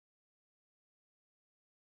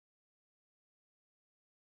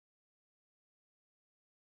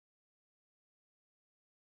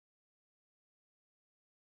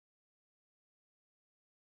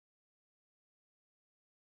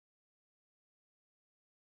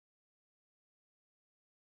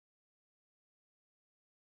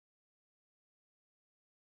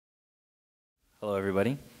Hello,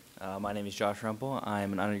 everybody. My name is Josh Rempel.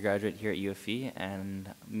 I'm an undergraduate here at UFV, and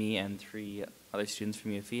me and 3 other students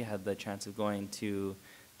from UFV had the chance of going to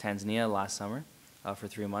Tanzania last summer for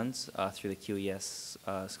 3 months through the QES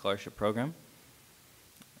scholarship program.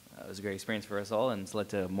 It was a great experience for us all, and it's led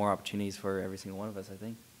to more opportunities for every single one of us, I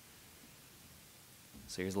think.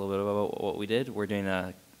 So here's a little bit about what we did. We're doing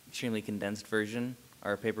an extremely condensed version.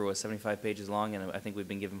 Our paper was 75 pages long, and I think we've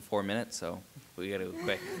been given 4 minutes, so we got to go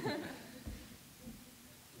quick.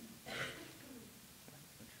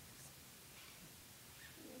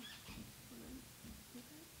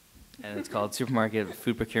 And it's called Supermarket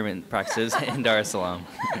Food Procurement Practices in Dar es Salaam.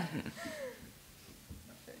 Sure, you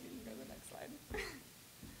can go to the next slide.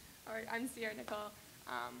 All right, I'm Sierra Nicole,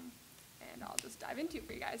 and I'll just dive into it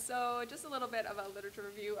for you guys. So just a little bit of a literature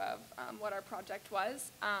review of what our project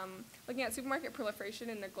was. Looking at supermarket proliferation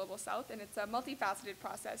in the Global South, and it's a multifaceted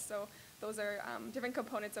process. So those are different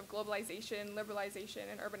components of globalization, liberalization,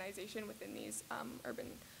 and urbanization within these urban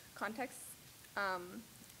contexts.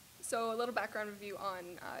 So a little background review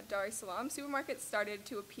on Dar es Salaam. Supermarkets started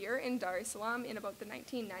to appear in Dar es Salaam in about the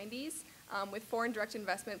 1990s, with foreign direct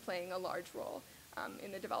investment playing a large role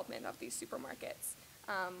in the development of these supermarkets.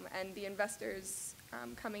 And the investors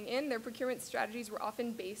coming in, their procurement strategies were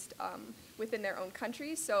often based within their own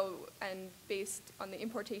countries, and based on the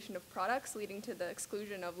importation of products, leading to the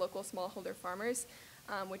exclusion of local smallholder farmers,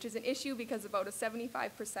 which is an issue because about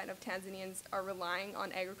 75% of Tanzanians are relying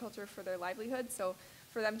on agriculture for their livelihood. So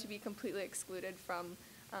for them to be completely excluded from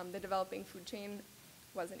the developing food chain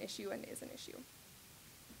was an issue and is an issue.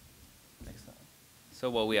 Next slide. So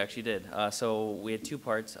what we actually did. So we had 2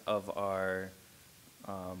 parts of our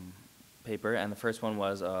paper, and the first one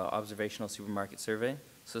was observational supermarket survey.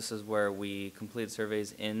 So this is where we completed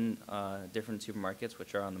surveys in different supermarkets,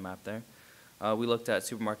 which are on the map there. We looked at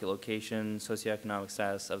supermarket location, socioeconomic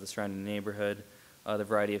status of the surrounding neighborhood, the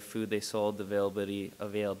variety of food they sold, the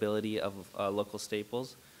availability of local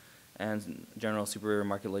staples, and general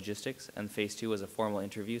supermarket logistics. And phase 2 was a formal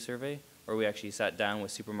interview survey, where we actually sat down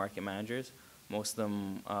with supermarket managers. Most of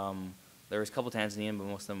them, there was a couple Tanzanian, but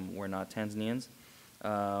most of them were not Tanzanians.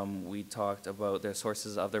 We talked about their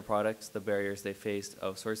sources of their products, the barriers they faced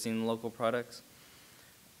of sourcing local products,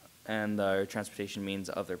 and the transportation means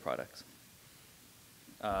of their products.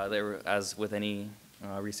 As with any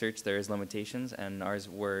research, there is limitations, and ours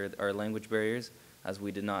were our language barriers, as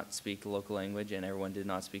we did not speak the local language and everyone did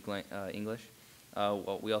not speak English.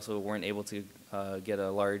 We also weren't able to get a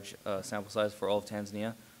large sample size for all of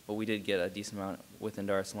Tanzania, but we did get a decent amount within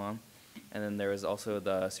Dar es Salaam. And then there was also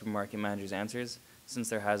the supermarket managers' answers. Since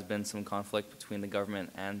there has been some conflict between the government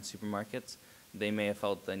and supermarkets, they may have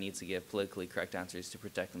felt the need to give politically correct answers to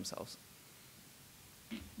protect themselves.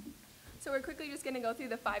 So we're quickly just going to go through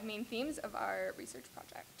the 5 main themes of our research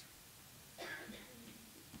project.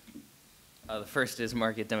 The first is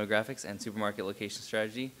market demographics and supermarket location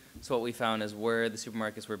strategy. So what we found is where the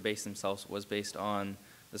supermarkets were based themselves was based on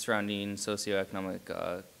the surrounding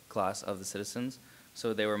socioeconomic class of the citizens.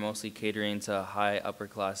 So they were mostly catering to high upper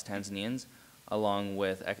class Tanzanians along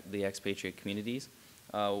with the expatriate communities.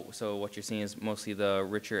 So what you're seeing is mostly the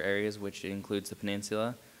richer areas, which includes the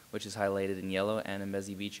peninsula, which is highlighted in yellow, and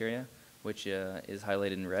Mbezi Beach area, which is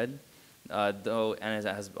highlighted in red. Though, and as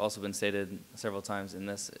it has also been stated several times in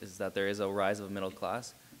this, is that there is a rise of a middle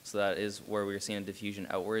class. So that is where we're seeing a diffusion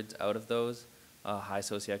outwards out of those high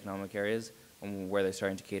socioeconomic areas, where they're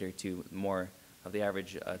starting to cater to more of the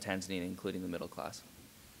average Tanzanian, including the middle class.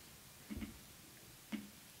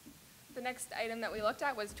 The next item that we looked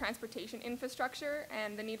at was transportation infrastructure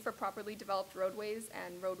and the need for properly developed roadways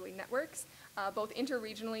and roadway networks, both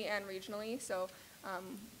interregionally and regionally. So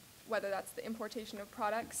whether that's the importation of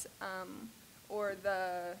products or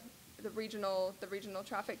the regional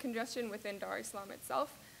traffic congestion within Dar es Salaam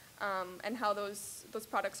itself, and how those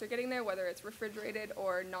products are getting there, whether it's refrigerated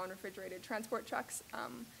or non-refrigerated transport trucks,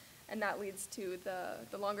 and that leads to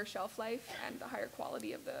the longer shelf life and the higher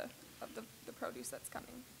quality of the produce that's coming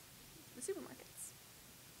to the supermarkets.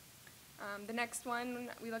 The next one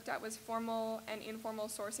we looked at was formal and informal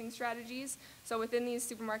sourcing strategies. So within these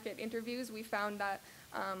supermarket interviews, we found that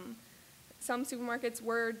some supermarkets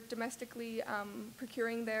were domestically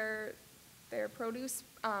procuring their produce,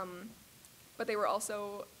 but they were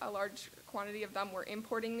also, a large quantity of them were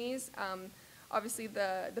importing these. Obviously,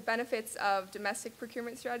 the benefits of domestic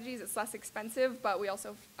procurement strategies, it's less expensive, but we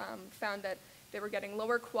also found that they were getting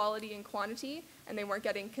lower quality and quantity, and they weren't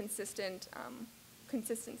getting consistency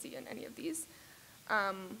in any of these.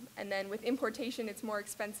 And then with importation, it's more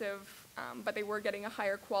expensive, but they were getting a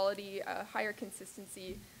higher quality, a higher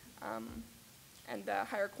consistency, and the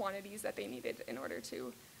higher quantities that they needed in order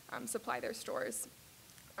to supply their stores.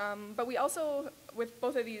 But we also, with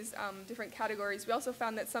both of these different categories, we also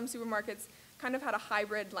found that some supermarkets kind of had a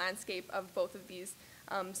hybrid landscape of both of these.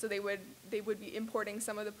 So they would be importing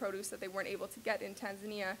some of the produce that they weren't able to get in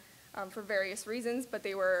Tanzania for various reasons, but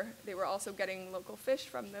they were also getting local fish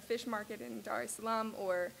from the fish market in Dar es Salaam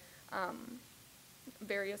or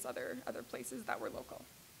various other places that were local.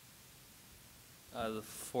 The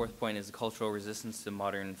fourth point is the cultural resistance to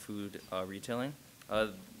modern food retailing.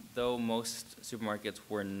 Though most supermarkets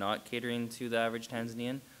were not catering to the average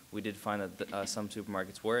Tanzanian, we did find that some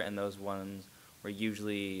supermarkets were, and those ones were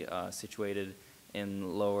usually situated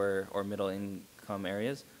in lower or middle income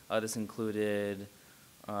areas. This included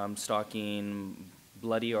stocking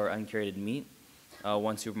bloody or uncurated meat.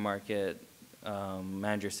 One supermarket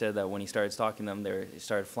manager said that when he started stocking them, they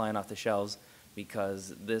started flying off the shelves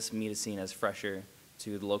because this meat is seen as fresher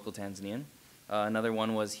to the local Tanzanian. Another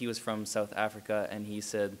one was he was from South Africa, and he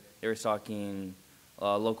said they were stocking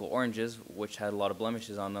local oranges, which had a lot of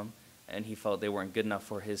blemishes on them, and he felt they weren't good enough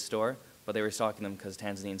for his store, but they were stocking them because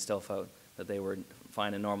Tanzanians still felt that they were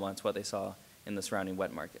fine and normal. That's what they saw in the surrounding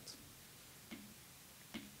wet markets.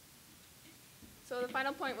 So the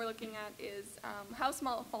final point we're looking at is how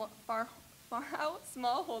smallholder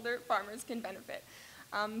farmers can benefit.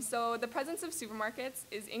 So the presence of supermarkets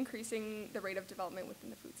is increasing the rate of development within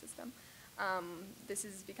the food system. This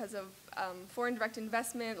is because of foreign direct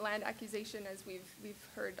investment, land acquisition, as we've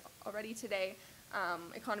heard already today,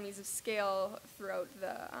 economies of scale throughout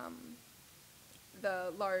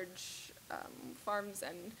the large farms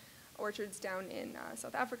and orchards down in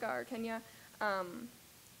South Africa or Kenya,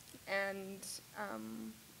 and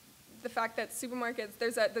the fact that supermarkets,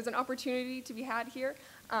 there's an opportunity to be had here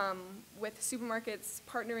with supermarkets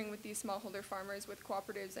partnering with these smallholder farmers with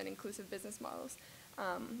cooperatives and inclusive business models.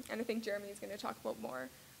 And I think Jeremy is going to talk about more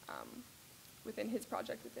within his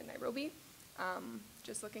project within Nairobi,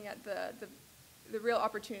 just looking at the real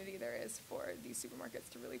opportunity there is for these supermarkets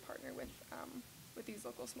to really partner with these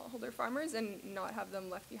local smallholder farmers and not have them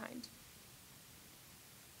left behind.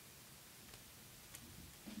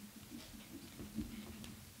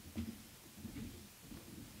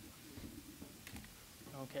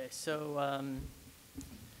 Okay, so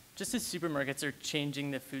just as supermarkets are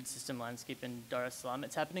changing the food system landscape in Dar es Salaam,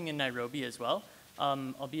 it's happening in Nairobi as well,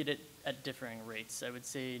 albeit at differing rates. I would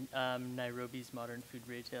say Nairobi's modern food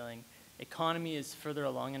retailing economy is further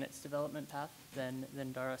along in its development path than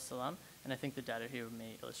Dar es Salaam, and I think the data here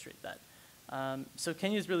may illustrate that. So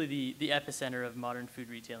Kenya is really the epicenter of modern food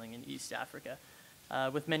retailing in East Africa,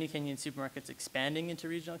 with many Kenyan supermarkets expanding into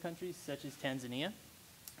regional countries such as Tanzania,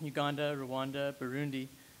 Uganda, Rwanda, Burundi.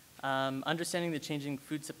 Understanding the changing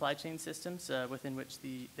food supply chain systems within which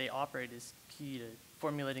they operate is key to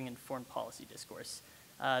formulating informed policy discourse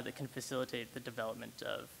that can facilitate the development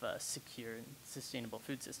of secure and sustainable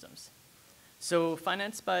food systems. So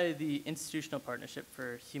financed by the Institutional Partnership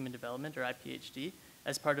for Human Development, or IPHD,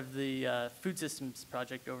 as part of the food systems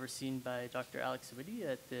project overseen by Dr. Alex Whitty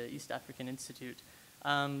at the East African Institute,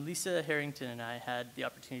 Lisa Harrington and I had the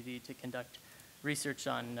opportunity to conduct research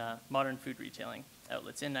on modern food retailing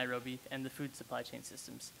outlets in Nairobi and the food supply chain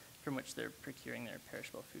systems from which they're procuring their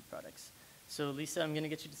perishable food products. So Lisa, I'm going to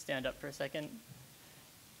get you to stand up for a second.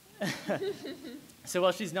 So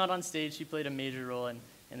while she's not on stage, she played a major role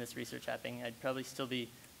in this research happening. I'd probably still be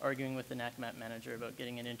arguing with the NACMAT manager about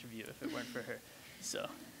getting an interview if it weren't for her. So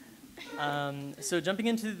jumping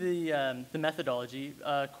into the methodology,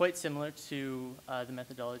 quite similar to the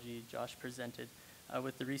methodology Josh presented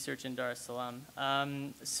with the research in Dar es Salaam.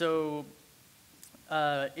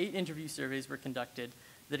 8 interview surveys were conducted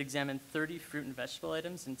that examined 30 fruit and vegetable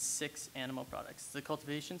items and 6 animal products, the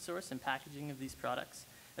cultivation source and packaging of these products,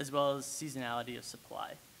 as well as seasonality of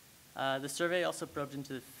supply. The survey also probed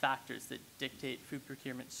into the factors that dictate food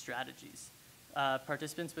procurement strategies.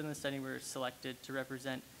 Participants within the study were selected to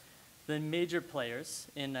represent the major players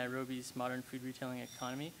in Nairobi's modern food retailing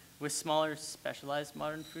economy, with smaller specialized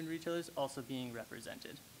modern food retailers also being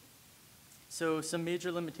represented. So some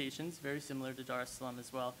major limitations, very similar to Dar es Salaam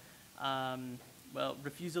as well. Well,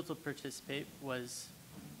 refusal to participate was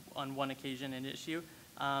on one occasion an issue.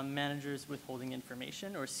 Managers withholding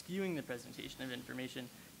information or skewing the presentation of information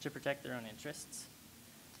to protect their own interests.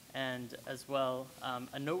 And as well,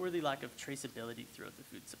 a noteworthy lack of traceability throughout the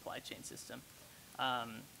food supply chain system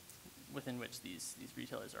within which these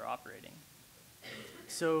retailers are operating.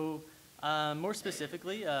 So more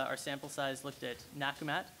specifically, our sample size looked at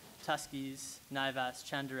Nakumat, Tuskies, Naivas,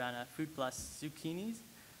 Chandarana, Food Plus, zucchinis,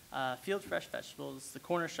 field fresh vegetables, the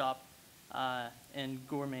corner shop, and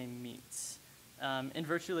gourmet meats. In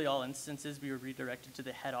virtually all instances, we were redirected to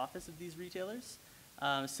the head office of these retailers,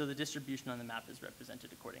 So the distribution on the map is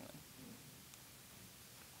represented accordingly.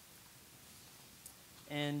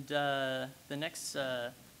 And the next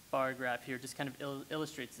bar graph here just kind of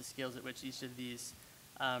illustrates the scales at which each of these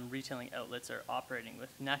retailing outlets are operating, with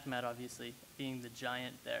Nakumat obviously being the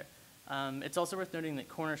giant there. It's also worth noting that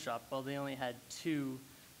Corner Shop, while they only had 2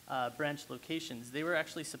 branch locations, they were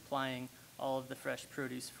actually supplying all of the fresh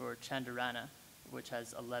produce for Chandarana, which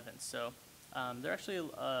has 11. So they're actually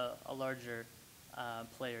a larger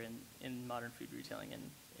player in modern food retailing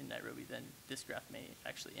in Nairobi than this graph may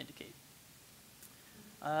actually indicate.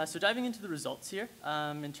 So diving into the results here,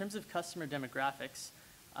 in terms of customer demographics,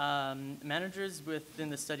 managers within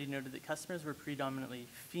the study noted that customers were predominantly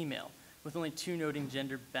female, with only 2 noting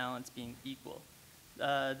gender balance being equal.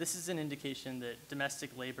 This is an indication that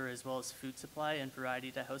domestic labor as well as food supply and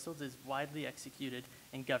variety to households is widely executed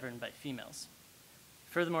and governed by females.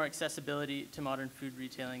 Furthermore, accessibility to modern food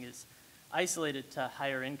retailing is isolated to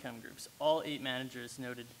higher income groups. All 8 managers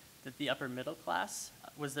noted that the upper middle class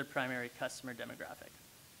was their primary customer demographic.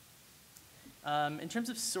 In terms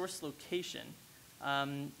of source location,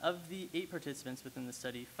 of the 8 participants within the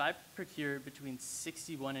study, 5 procure between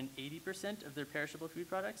 61 and 80% of their perishable food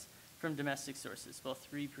products from domestic sources, while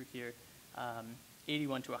 3 procure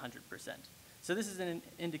 81 to 100%. So this is an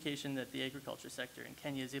indication that the agriculture sector in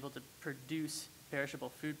Kenya is able to produce perishable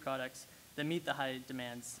food products that meet the high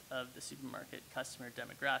demands of the supermarket customer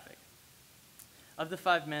demographic. Of the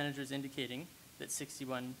 5 managers indicating that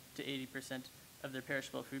 61 to 80% of their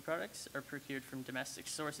perishable food products are procured from domestic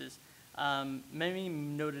sources, many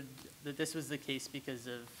noted that this was the case because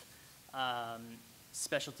of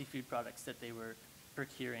specialty food products that they were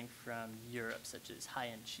procuring from Europe, such as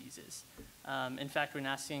high-end cheeses. In fact, when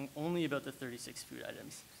asking only about the 36 food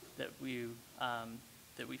items that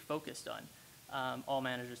we focused on, all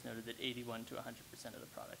managers noted that 81 to 100% of the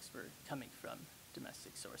products were coming from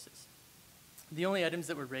domestic sources. The only items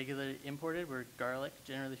that were regularly imported were garlic,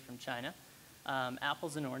 generally from China,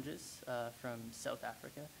 apples and oranges from South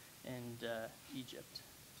Africa, and Egypt,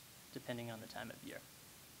 depending on the time of year.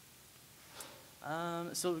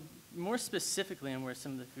 So more specifically on where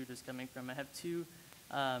some of the food was coming from, I have 2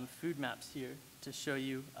 food maps here to show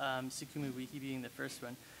you, Sukuma Wiki being the first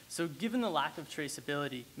one. So given the lack of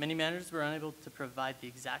traceability, many managers were unable to provide the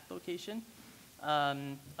exact location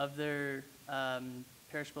of their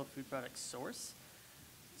perishable food product source.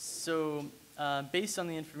 So based on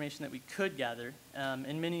the information that we could gather,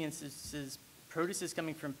 in many instances, produce is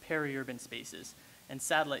coming from peri-urban spaces and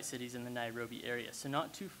satellite cities in the Nairobi area, so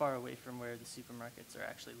not too far away from where the supermarkets are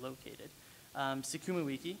actually located. Sukuma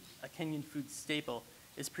Wiki, a Kenyan food staple,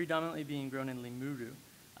 is predominantly being grown in Limuru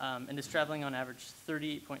and is traveling on average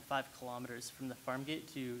 38.5 kilometers from the farm gate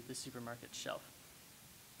to the supermarket shelf.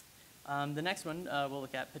 The next one, we'll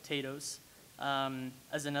look at potatoes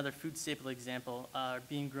as another food staple example, are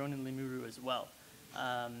being grown in Limuru as well,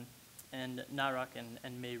 and Narok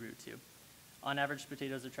and Meru too. On average,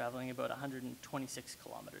 potatoes are traveling about 126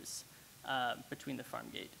 kilometers between the farm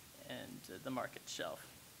gate and the market shelf.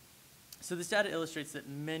 So this data illustrates that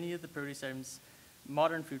many of the produce items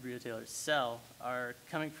modern food retailers sell are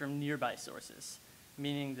coming from nearby sources,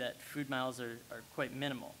 meaning that food miles are quite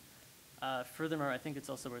minimal. Furthermore, I think it's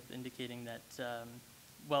also worth indicating that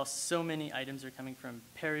while so many items are coming from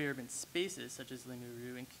peri-urban spaces, such as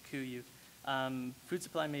Limuru and Kikuyu, food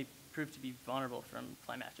supply may prove to be vulnerable from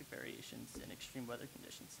climatic variations and extreme weather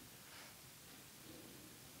conditions.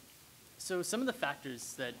 So some of the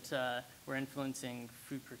factors that were influencing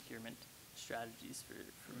food procurement strategies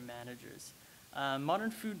for managers.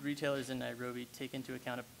 Modern food retailers in Nairobi take into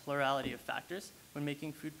account a plurality of factors when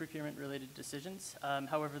making food procurement related decisions.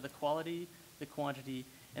 However, the quality, the quantity,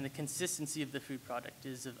 and the consistency of the food product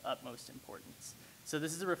is of utmost importance. So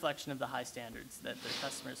this is a reflection of the high standards that their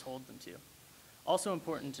customers hold them to. Also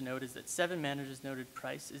important to note is that 7 managers noted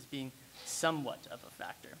price as being somewhat of a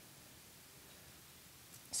factor.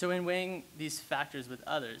 So in weighing these factors with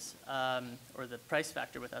others, or the price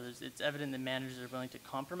factor with others, it's evident that managers are willing to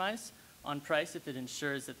compromise on price if it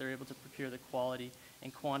ensures that they're able to procure the quality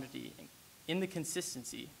and quantity in the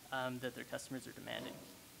consistency that their customers are demanding.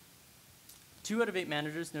 2 out of 8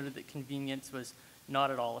 managers noted that convenience was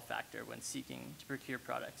not at all a factor when seeking to procure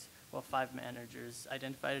products, while 5 managers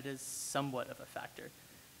identified it as somewhat of a factor.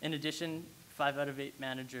 In addition, 5 out of 8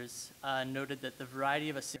 managers noted that the variety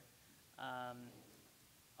of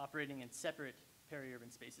operating in separate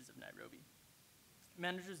peri-urban spaces of Nairobi.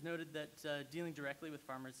 Managers noted that dealing directly with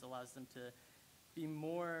farmers allows them to be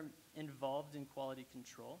more involved in quality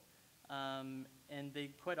control, and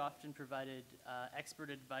they quite often provided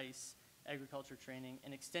expert advice, agriculture training,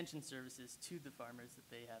 and extension services to the farmers that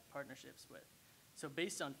they have partnerships with. So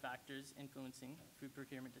based on factors influencing food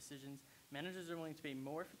procurement decisions, managers are willing to pay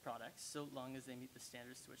more for products so long as they meet the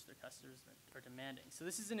standards to which their customers are demanding. So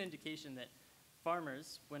this is an indication that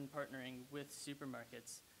farmers, when partnering with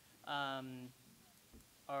supermarkets,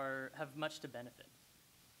 have much to benefit.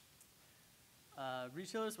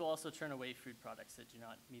 Retailers will also turn away food products that do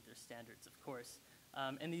not meet their standards, of course.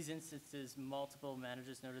 In these instances, multiple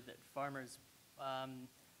managers noted that farmers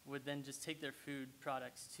would then just take their food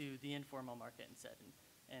products to the informal market instead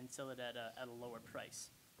and sell it at a lower price.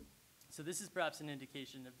 So this is perhaps an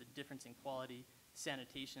indication of the difference in quality,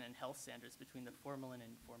 sanitation, and health standards between the formal and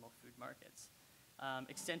informal food markets.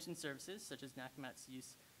 Extension services, such as Nakumat's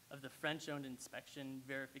use of the French-owned inspection,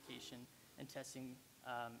 verification, and testing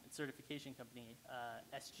certification company,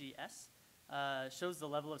 SGS, shows the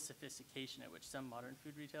level of sophistication at which some modern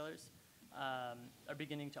food retailers are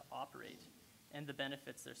beginning to operate and the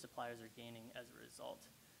benefits their suppliers are gaining as a result.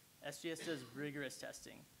 SGS does rigorous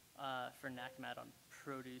testing for Nakumat on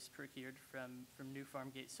produce procured from new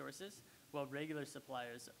farm gate sources, while regular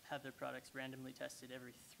suppliers have their products randomly tested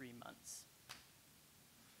every 3 months.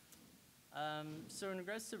 So in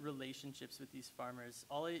regards to relationships with these farmers,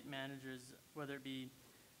 all 8 managers, whether it be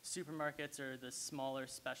supermarkets or the smaller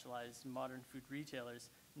specialized modern food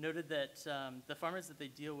retailers, noted that the farmers that they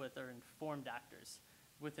deal with are informed actors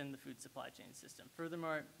within the food supply chain system.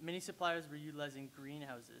 Furthermore, many suppliers were utilizing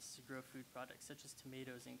greenhouses to grow food products such as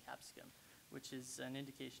tomatoes and capsicum, which is an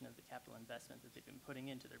indication of the capital investment that they've been putting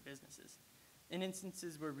into their businesses. In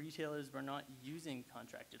instances where retailers were not using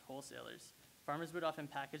contracted wholesalers, farmers would often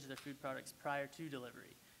package their food products prior to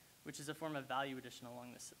delivery, which is a form of value addition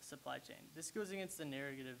along the supply chain. This goes against the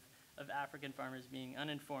narrative of African farmers being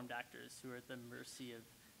uninformed actors who are at the mercy of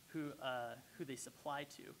who they supply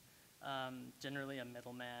to, generally a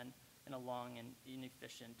middleman in a long and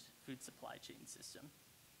inefficient food supply chain system.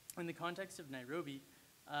 In the context of Nairobi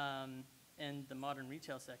and the modern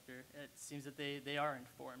retail sector, it seems that they are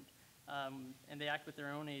informed, and they act with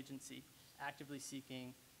their own agency, actively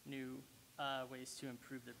seeking new ways to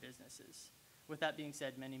improve their businesses. With that being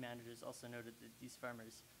said, many managers also noted that these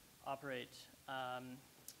farmers operate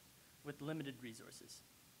with limited resources.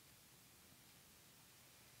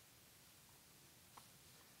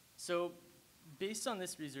 So based on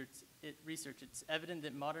this research, it's evident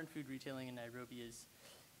that modern food retailing in Nairobi is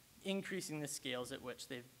increasing the scales at which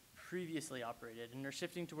they've previously operated and are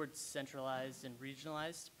shifting towards centralized and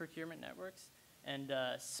regionalized procurement networks and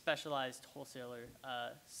specialized wholesaler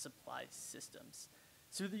supply systems.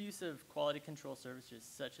 Through the use of quality control services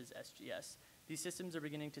such as SGS, these systems are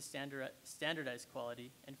beginning to standardize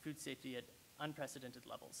quality and food safety at unprecedented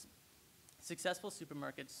levels. Successful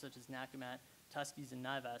supermarkets such as Nakumat, Tuskys, and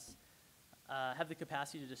Naivas have the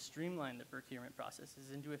capacity to streamline the procurement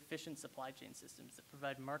processes into efficient supply chain systems that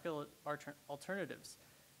provide market alternatives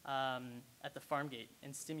at the farm gate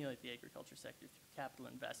and stimulate the agriculture sector through capital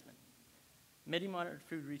investment. Many modern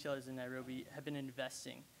food retailers in Nairobi have been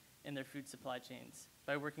investing in their food supply chains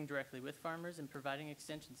by working directly with farmers and providing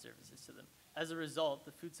extension services to them. As a result,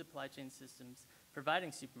 the food supply chain systems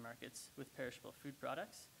providing supermarkets with perishable food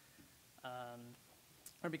products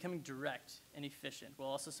are becoming direct and efficient while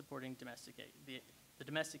also supporting the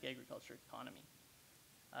domestic agriculture economy,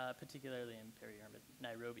 particularly in peri-urban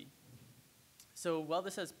Nairobi. So while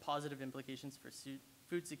this has positive implications for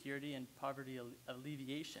food security and poverty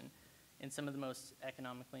alleviation in some of the most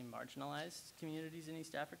economically marginalized communities in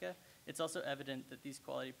East Africa, it's also evident that these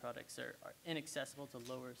quality products are inaccessible to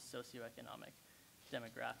lower socioeconomic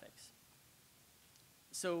demographics.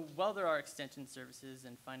 So while there are extension services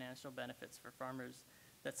and financial benefits for farmers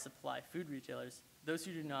that supply food retailers, those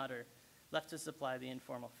who do not are left to supply the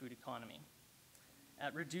informal food economy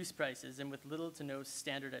at reduced prices and with little to no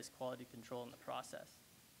standardized quality control in the process.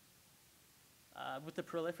 With the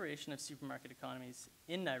proliferation of supermarket economies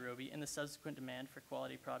in Nairobi and the subsequent demand for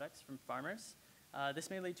quality products from farmers, this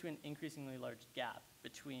may lead to an increasingly large gap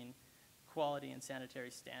between quality and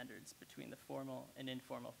sanitary standards between the formal and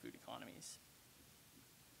informal food economies.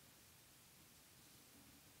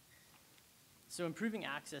 So improving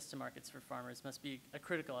access to markets for farmers must be a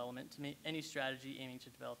critical element to any strategy aiming to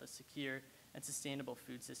develop a secure and sustainable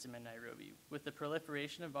food system in Nairobi. With the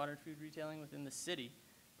proliferation of modern food retailing within the city,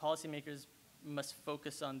 policymakers must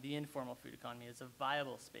focus on the informal food economy as a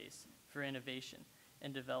viable space for innovation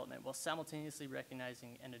and development, while simultaneously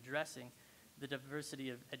recognizing and addressing the diversity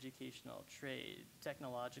of educational, trade,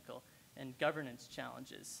 technological, and governance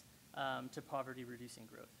challenges to poverty-reducing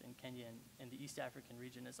growth in Kenya and the East African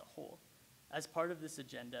region as a whole. As part of this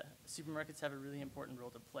agenda, supermarkets have a really important role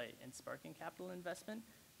to play in sparking capital investment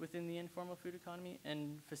within the informal food economy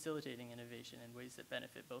and facilitating innovation in ways that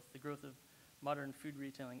benefit both the growth of the modern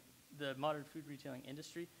food retailing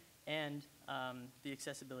industry, and the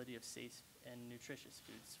accessibility of safe and nutritious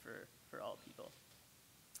foods for all people.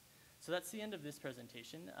 So that's the end of this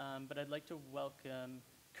presentation, but I'd like to welcome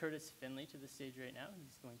Curtis Finley to the stage right now.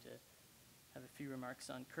 He's going to have a few remarks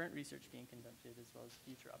on current research being conducted as well as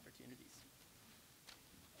future opportunities.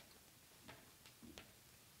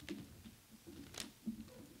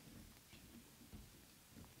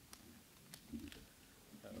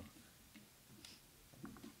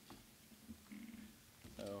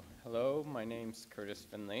 Hello, my name's Curtis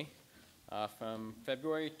Finley. From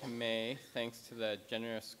February to May, thanks to the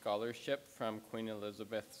generous scholarship from Queen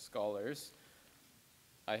Elizabeth Scholars,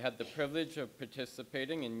 I had the privilege of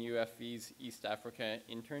participating in UFV's East Africa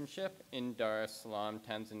internship in Dar es Salaam,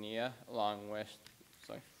 Tanzania, along with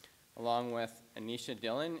Anisha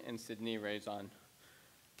Dillon and Sydney Raison.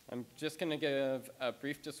 I'm just going to give a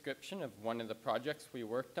brief description of one of the projects we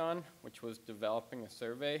worked on, which was developing a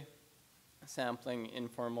survey sampling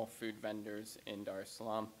informal food vendors in Dar es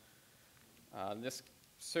Salaam. This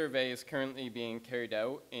survey is currently being carried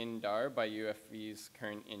out in Dar by UFV's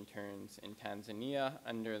current interns in Tanzania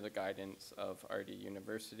under the guidance of RD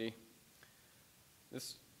University.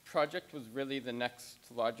 This project was really the next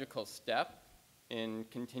logical step in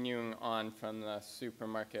continuing on from the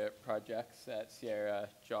supermarket projects that Sierra,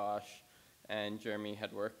 Josh, and Jeremy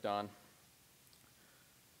had worked on.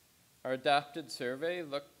 Our adapted survey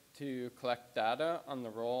looked to collect data on the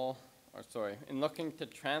role, in looking to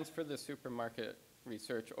transfer the supermarket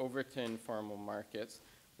research over to informal markets,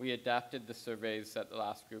 we adapted the surveys that the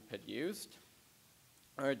last group had used.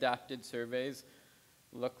 Our adapted surveys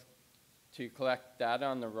look to collect data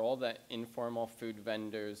on the role that informal food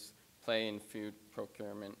vendors play in food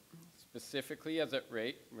procurement, specifically as it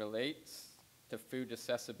relates to food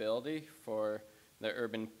accessibility for the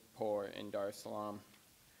urban poor in Dar es Salaam.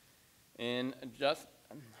 In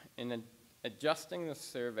adjusting the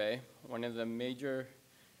survey, one of the major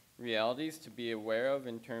realities to be aware of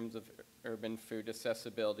in terms of urban food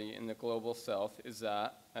accessibility in the global south is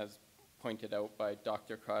that, as pointed out by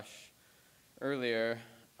Dr. Crush earlier,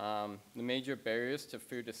 the major barriers to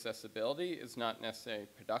food accessibility is not necessarily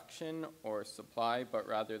production or supply, but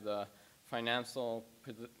rather the financial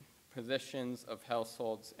positions of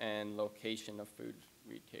households and location of food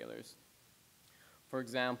retailers. For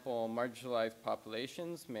example, marginalized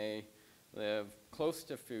populations may live close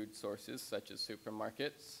to food sources such as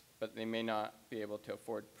supermarkets, but they may not be able to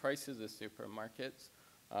afford prices of supermarkets.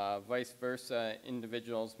 Vice versa,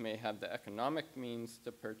 individuals may have the economic means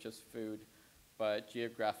to purchase food, but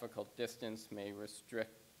geographical distance may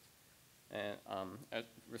restrict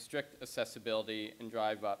accessibility and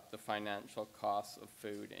drive up the financial costs of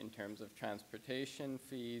food in terms of transportation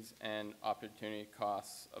fees and opportunity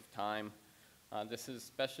costs of time. This is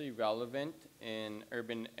especially relevant in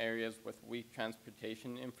urban areas with weak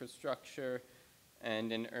transportation infrastructure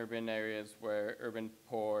and in urban areas where urban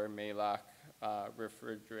poor may lack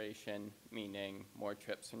refrigeration, meaning more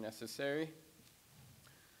trips are necessary.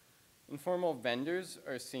 Informal vendors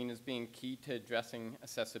are seen as being key to addressing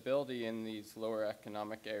accessibility in these lower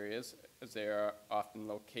economic areas, as they are often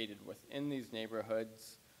located within these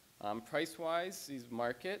neighborhoods. Price-wise, these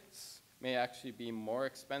markets may actually be more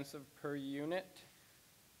expensive per unit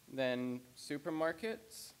than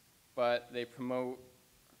supermarkets, but they promote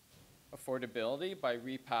affordability by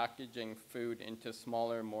repackaging food into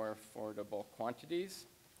smaller, more affordable quantities.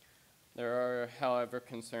 There are, however,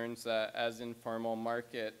 concerns that as informal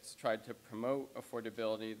markets try to promote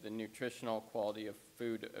affordability, the nutritional quality of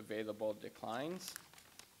food available declines.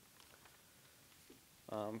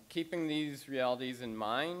 Keeping these realities in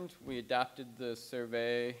mind, we adapted the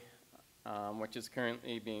survey, which is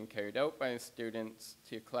currently being carried out by students,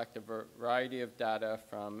 to collect a variety of data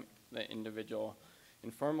from the individual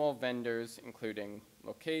informal vendors, including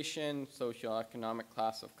location, socioeconomic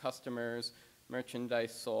class of customers,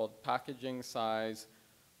 merchandise sold, packaging size,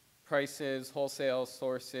 prices, wholesale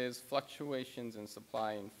sources, fluctuations in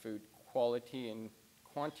supply and food quality and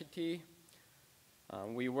quantity.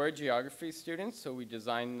 We were geography students, so we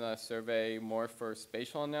designed the survey more for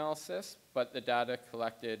spatial analysis, but the data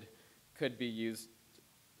collected could be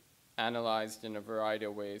analyzed in a variety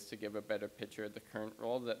of ways to give a better picture of the current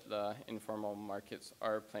role that the informal markets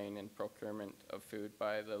are playing in procurement of food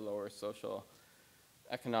by the lower social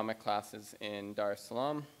economic classes in Dar es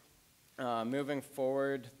Salaam. Moving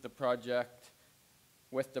forward,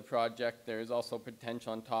 with the project, there is also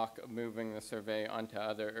potential and talk of moving the survey onto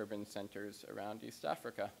other urban centers around East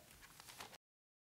Africa.